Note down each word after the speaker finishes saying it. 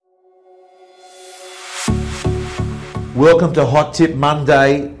Welcome to Hot Tip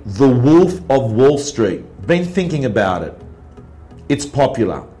Monday, The Wolf of Wall Street. Been thinking about it. It's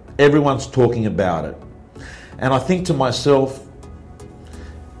popular. Everyone's talking about it. And I think to myself,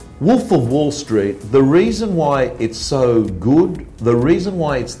 Wolf of Wall Street, the reason why it's so good, the reason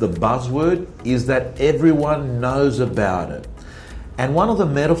why it's the buzzword is that everyone knows about it. And one of the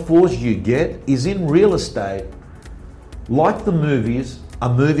metaphors you get is in real estate, like the movies, a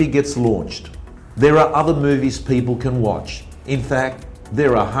movie gets launched. There are other movies people can watch. In fact,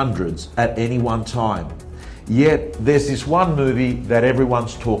 there are hundreds at any one time. Yet there's this one movie that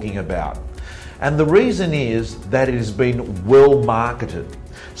everyone's talking about. And the reason is that it has been well marketed.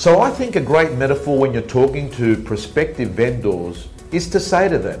 So I think a great metaphor when you're talking to prospective vendors is to say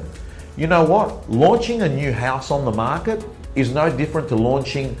to them, you know what, launching a new house on the market is no different to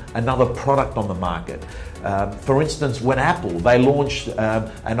launching another product on the market. For instance, when Apple, they launched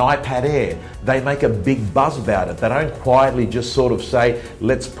an iPad Air, they make a big buzz about it. They don't quietly just sort of say,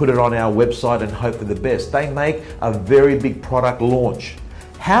 let's put it on our website and hope for the best. They make a very big product launch.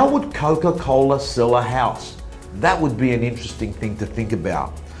 How would Coca-Cola sell a house? That would be an interesting thing to think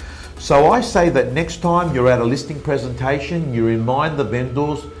about. So I say that next time you're at a listing presentation, you remind the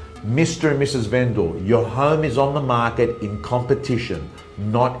vendors, Mr. and Mrs. Vendor, your home is on the market in competition,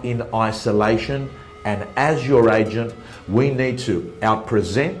 not in isolation. And as your agent, we need to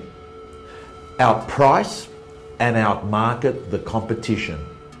outpresent, outprice, and outmarket the competition.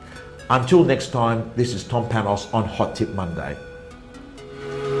 Until next time, this is Tom Panos on Hot Tip Monday.